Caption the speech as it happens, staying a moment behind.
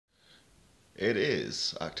It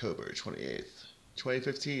is October 28th,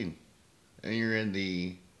 2015, and you're in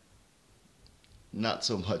the not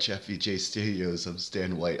so much FVJ studios. I'm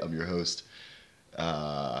Stan White, I'm your host.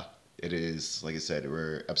 Uh, it is, like I said,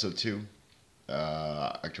 we're episode 2,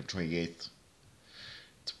 October 28th.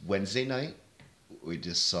 It's Wednesday night. We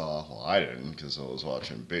just saw, well, I didn't because I was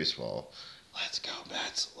watching baseball. Let's go,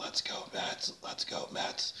 Mets! Let's go, Mets! Let's go,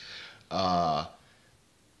 Mets! Uh,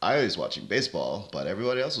 I was watching baseball, but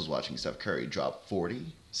everybody else was watching Steph Curry drop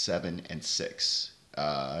 47 and 6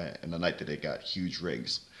 in the night that they got huge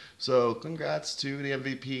rings. So congrats to the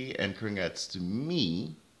MVP and congrats to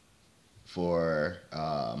me for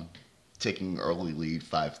taking early lead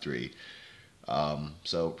 5-3.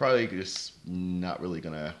 So probably just not really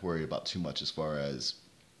going to worry about too much as far as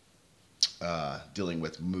dealing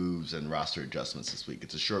with moves and roster adjustments this week.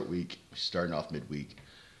 It's a short week, starting off midweek.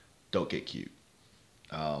 Don't get cute.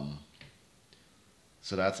 Um,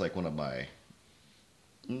 so that's like one of my,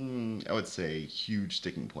 I would say, huge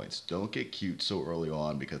sticking points. Don't get cute so early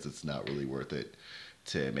on because it's not really worth it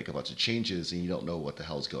to make a bunch of changes and you don't know what the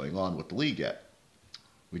hell's going on with the league yet.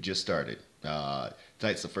 We just started.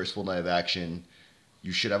 Tonight's the first full night of action.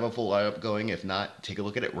 You should have a full lineup going. If not, take a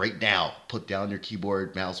look at it right now. Put down your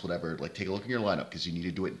keyboard, mouse, whatever. Like, take a look at your lineup because you need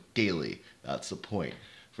to do it daily. That's the point.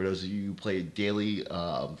 For those of you who play daily,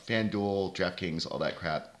 FanDuel, DraftKings, all that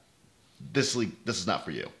crap, this league, this is not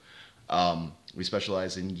for you. We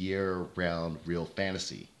specialize in year-round real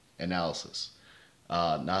fantasy analysis.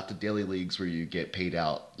 Not the daily leagues where you get paid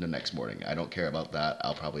out the next morning. I don't care about that.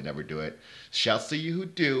 I'll probably never do it. Shouts to you who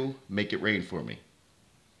do. Make it rain for me.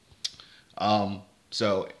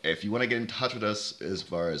 So if you want to get in touch with us as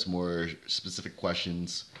far as more specific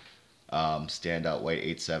questions,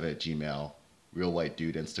 standoutwhite87 at Gmail, Real White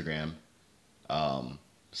Dude Instagram,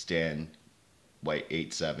 Stan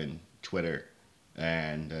White87 Twitter,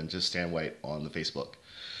 and then just Stan White on the Facebook.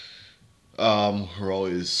 We're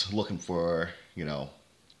always looking for,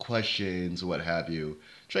 questions or what have you.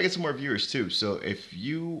 Try to get some more viewers too. So if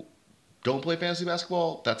you don't play fantasy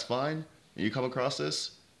basketball, that's fine. And you come across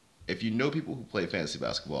this, if you know people who play fantasy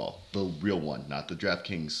basketball, the real one, not the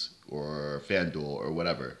DraftKings or FanDuel or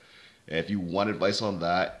whatever, if you want advice on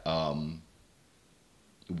that,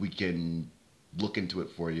 we can look into it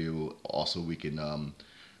for you. Also, we can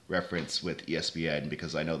reference with ESPN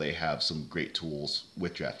because I know they have some great tools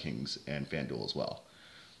with DraftKings and FanDuel as well.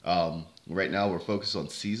 Right now, we're focused on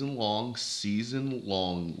season-long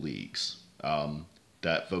leagues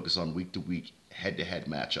that focus on week-to-week, head-to-head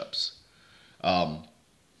matchups.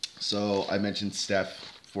 So I mentioned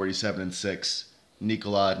Steph, 47 and 6,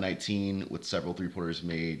 Nikola, 19 with several three-pointers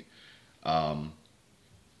made,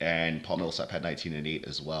 and Paul Millsap had 19 and 8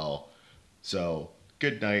 as well. So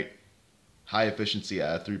good night, high efficiency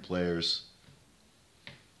out of 3 players.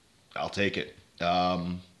 I'll take it.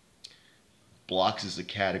 Blocks is a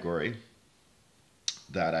category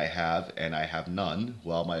that I have, and I have none,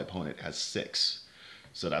 while my opponent has 6.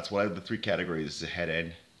 So that's one of the 3 categories ahead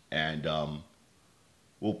in, and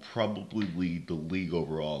will probably lead the league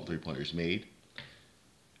overall in 3-pointers made,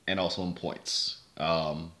 and also in points,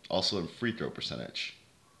 also in free throw percentage.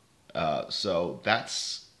 So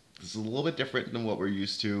this is a little bit different than what we're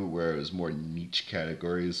used to, where it was more niche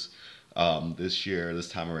categories. This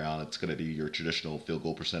time around, it's going to be your traditional field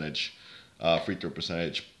goal percentage, free throw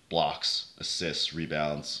percentage, blocks, assists,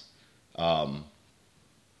 rebounds,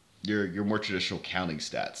 your more traditional counting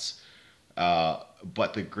stats.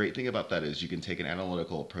 But the great thing about that is you can take an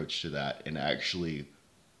analytical approach to that and actually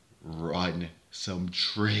run some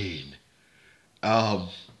trade.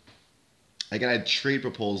 I got a trade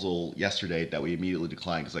proposal yesterday that we immediately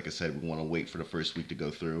declined because, like I said, we want to wait for the first week to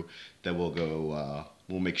go through. Then we'll go.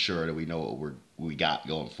 We'll make sure that we know what we got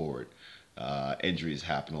going forward. Injuries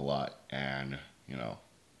happen a lot, and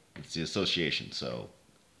it's the association. So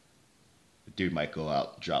the dude might go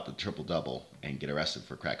out, drop the triple double, and get arrested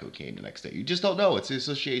for crack cocaine the next day. You just don't know. It's the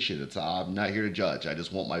association. I'm not here to judge. I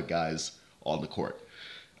just want my guys on the court.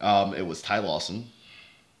 It was Ty Lawson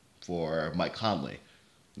for Mike Conley.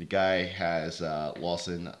 The guy has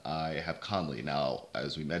Lawson. I have Conley. Now,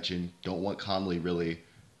 as we mentioned, don't want Conley really.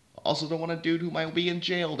 Also don't want a dude who might be in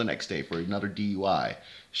jail the next day for another DUI.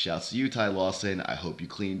 Shouts to you, Ty Lawson. I hope you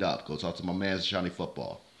cleaned up. Go talk to my man, Johnny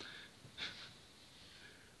Football.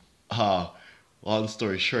 Long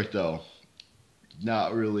story short, though,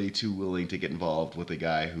 not really too willing to get involved with a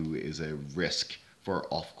guy who is a risk for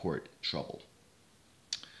off-court trouble.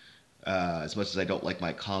 As much as I don't like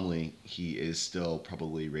Mike Conley, he is still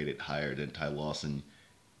probably rated higher than Ty Lawson,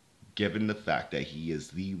 given the fact that he is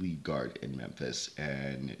the lead guard in Memphis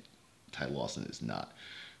and Ty Lawson is not.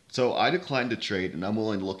 So I declined to trade, and I'm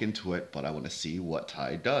willing to look into it, but I want to see what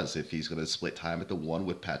Ty does. If he's going to split time at the one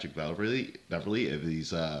with Patrick Beverly, if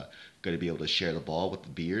he's going to be able to share the ball with the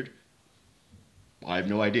beard, I have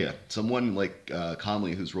no idea. Someone like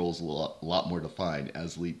Conley, whose role is a lot more defined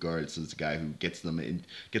as lead guards, is the guy who gets the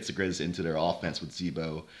Grizz into their offense with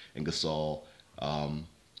Zebo and Gasol.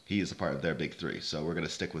 He is a part of their big three, so we're going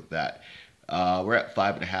to stick with that. We're at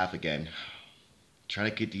 5.5 again. Trying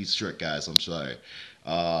to get these short guys. I'm sorry.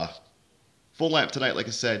 Uh, Full lamp tonight, like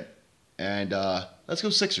I said, and let's go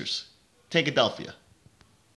Sixers. Tankadelphia.